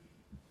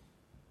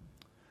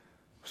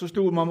 Så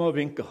sto mamma og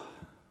vinket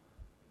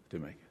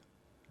til meg.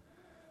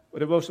 Og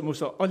det var som hun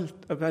sa, alt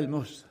er vel med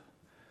oss,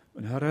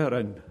 men her er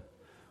en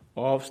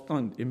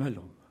avstand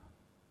imellom.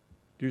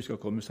 Du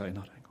skal komme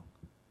senere.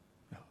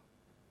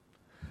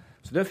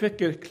 Så der fikk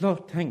jeg et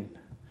klart tegn.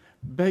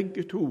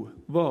 Begge to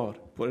var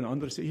på den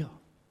andre siden.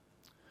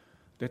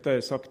 Dette har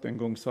jeg sagt en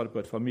gang, sa det på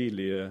et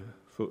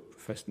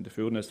familiefesten til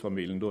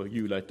Furnes-familien, da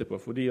jula etterpå,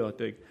 fordi at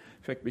jeg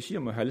fikk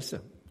beskjed om å helse,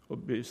 og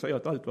si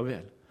at alt var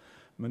vel.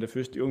 Men det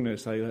første gangen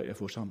jeg sier det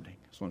er forsamling,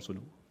 sånn som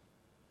nå.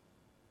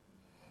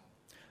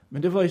 Men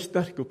det var en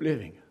sterk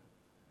oppleving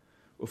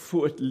å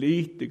få et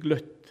lite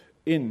gløtt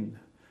inn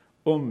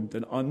om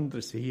den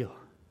andre siden.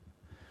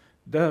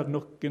 Der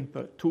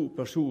to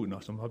personer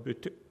som har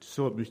betydd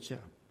så mye,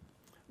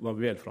 var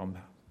vel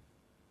framme.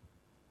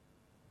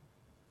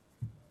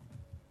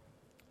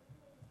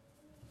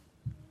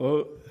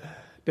 Og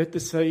dette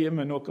sier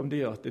meg noe om det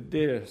at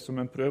det som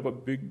en prøver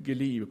å bygge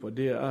livet på,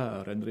 det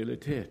er en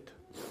realitet.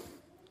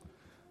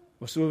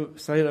 Og så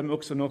sier de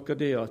også noe av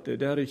det at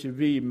det er ikke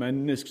vi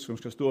mennesker som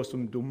skal stå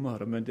som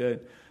dommere, men det er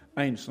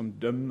en som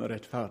dømmer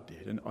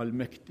rettferdig, den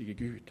allmektige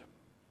Gud.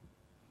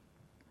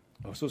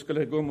 Og så skal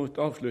jeg gå mot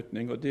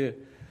avslutning, og det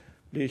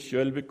blir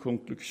selve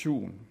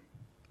konklusjonen.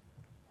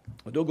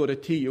 Og da går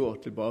det 10 år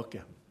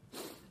tilbake.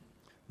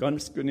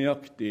 Ganske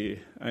nøyaktig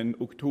en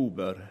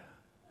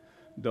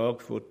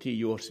oktoberdag for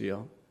 10 år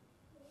siden.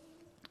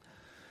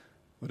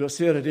 Og da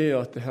ser jeg det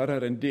at her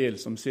er en del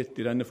som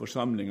sitter i denne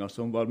forsamlingen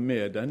som var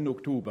med denne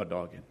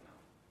oktoberdagen.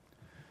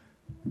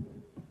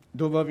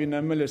 Da var vi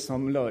nemlig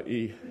samlet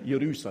i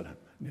Jerusalem,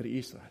 nede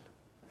i Israel.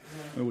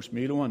 Med hos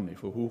Miloanni,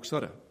 for hun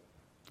husker det.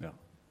 Ja.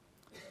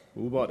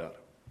 Hun var der.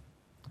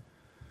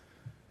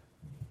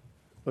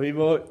 Og vi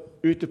var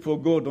ute på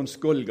Gordons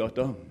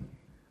Golgata,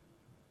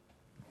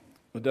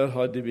 og der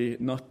hadde vi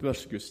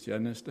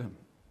nattverdsgudstjeneste.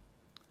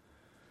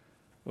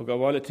 Og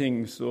av alle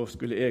ting så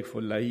skulle jeg få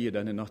leie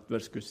denne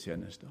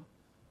nattverdsgudstjenesten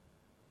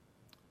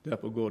der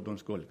på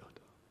Gordons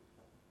Golgata.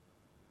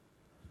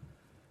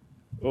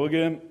 Og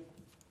jeg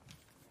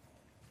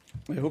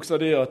husker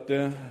det at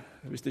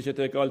hvis det ikke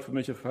tar alt for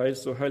mye feil,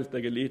 så holdt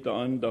jeg en liten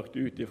andakt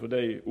ut ifra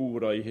de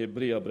ordene i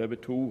Hebreabrevet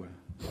 2,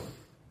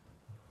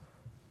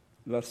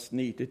 vers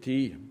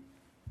 9-10.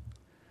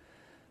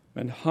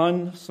 Men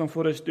han som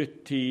for en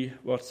stutt tid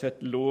var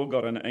sett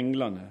lågere enn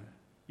englene,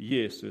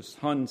 Jesus,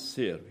 han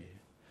ser vi,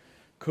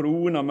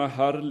 krona med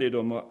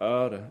herligdom og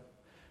ære,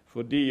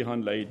 fordi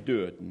han lei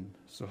døden,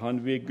 så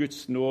han ved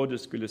Guds nåde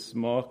skulle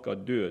smake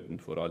døden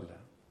for alle.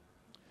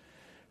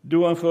 Da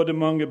han førte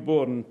mange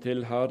barn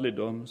til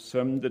herligdom,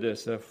 sømde det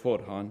seg for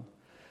han,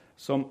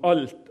 som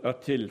alt er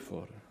til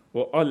for,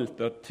 og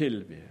alt er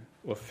til ved,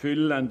 og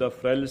fyllenda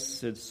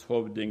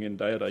frelseshovdingen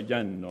deres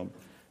gjennom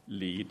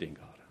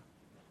lidingar.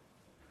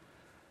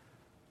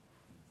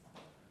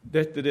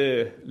 Dette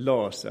det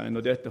las en,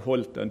 og dette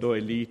holdt en da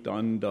en liten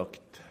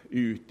andakt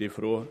ut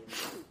ifra,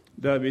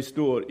 der vi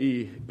står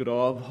i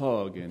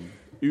gravhagen,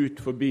 litt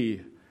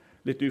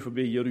ut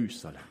forbi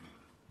Jerusalem.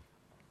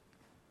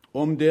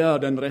 Om det er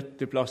den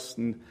rette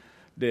plassen,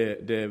 det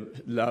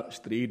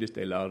strides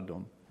det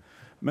lærdom.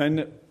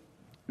 Men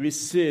vi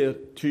ser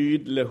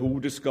tydelig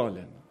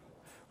hodeskallen,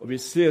 og vi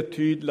ser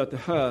tydelig at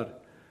det her,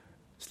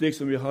 slik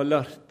som vi har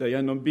lært det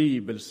gjennom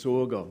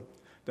bibelsoga,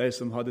 de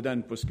som hadde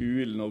den på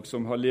skolen og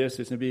som har lest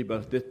i sin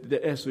bibel, det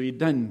er så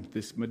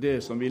identisk med det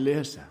som vi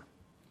leser.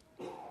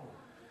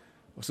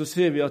 Og så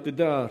ser vi at det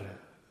der,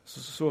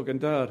 så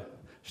en der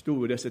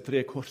stod disse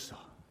 3 korsene.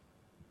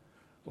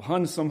 Og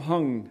han som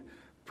hang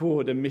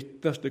på det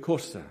midterste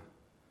korset,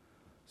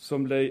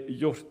 som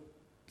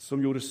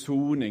gjorde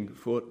soning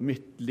for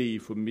mitt liv,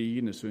 for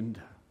mine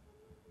synder.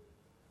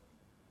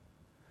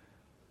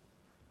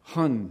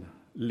 Han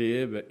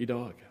lever i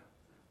dag.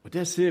 Og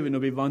det ser vi når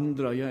vi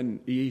vandrer igjen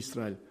i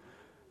Israel.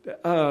 Det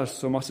er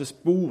så masse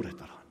spor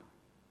etter han.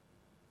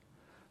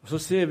 Og så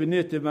ser vi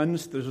ned til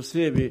venstre, så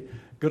ser vi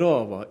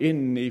grava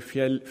inn i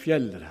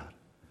fjellet der.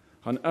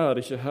 Han er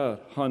ikke her,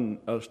 han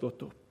er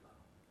stått opp.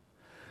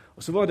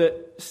 Og så var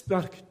det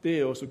sterkt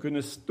det å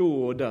kunne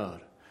stå der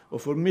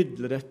og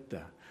formidle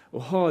dette,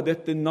 og ha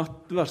dette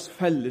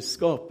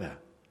nattverdsfellesskapet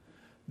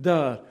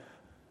der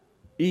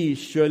i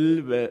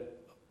sjølve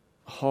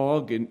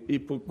hagen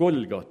på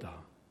Golgata,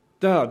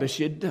 der det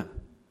skjedde.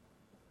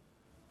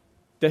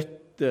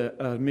 Dette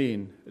er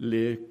min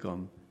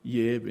lekam,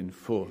 gjeven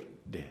for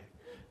deg.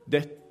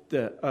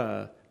 Dette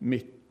er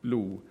mitt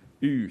blod,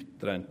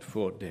 utrent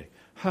for deg.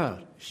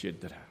 Her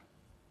skjedde det.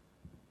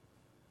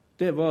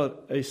 Det var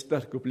en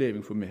sterk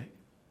oppleving for meg.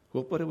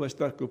 Håper det var en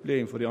sterk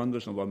oppleving for de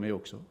andre som var med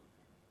også.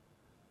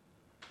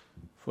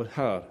 For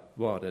her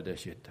var det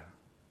skjedde.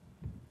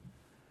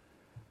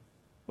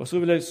 Og så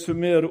vil jeg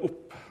summere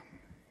opp.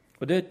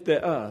 Og dette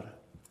er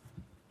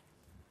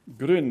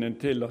grunnen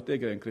til at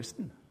jeg er en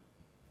kristen.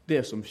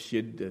 Det som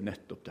skjedde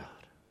nettopp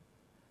der.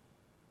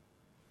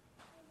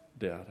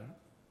 Det er det.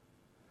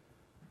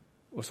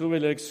 Og så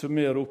vil jeg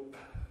summere opp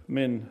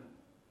min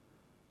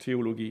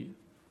teologi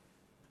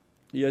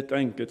i et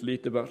enkelt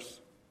lite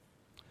vers.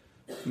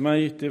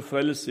 Meg til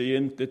frelse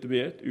intet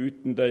vet,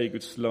 uten deg,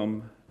 Guds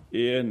lam,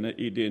 ene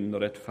i din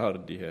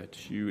rettferdighet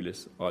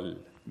skjules all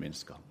min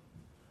skam.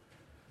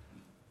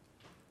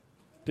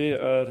 Det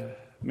er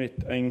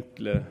mitt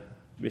enkle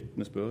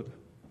vitnesbyrd.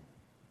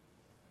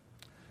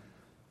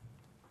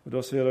 Og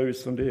da ser det ut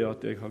som det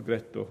at jeg har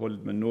greit å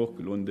holde meg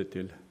noenlunde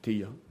til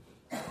tida.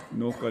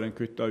 Noe av den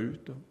kutta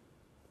ut.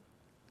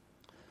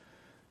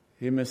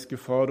 Himmelske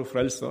Far og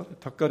Frelser,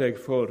 jeg takker deg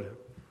for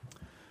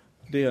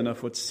det en har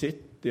fått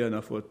sett, det en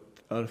har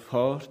fått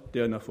erfart,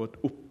 det en har fått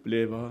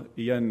oppleve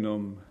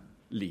gjennom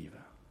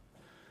livet.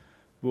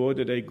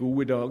 Både de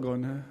gode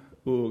dagene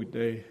og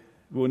de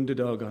vonde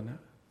dagene.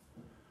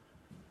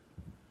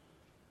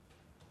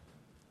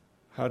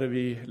 Herre,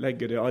 vi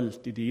legger det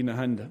alt i dine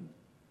hender,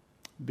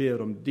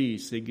 ber om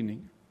din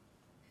signing.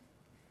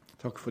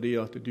 Takk fordi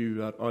at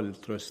du er all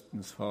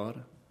trøstens far,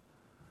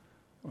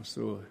 og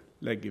så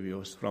legger vi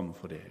oss fram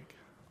for deg.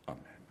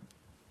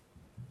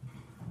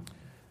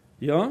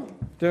 Ja,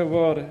 det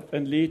var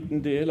en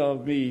liten del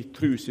av min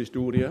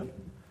troshistorie.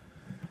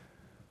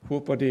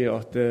 Håper det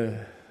at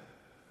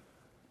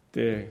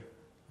det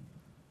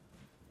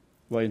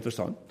var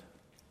interessant.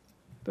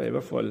 Det er i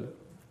hvert fall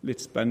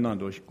litt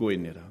spennende å gå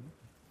inn i det.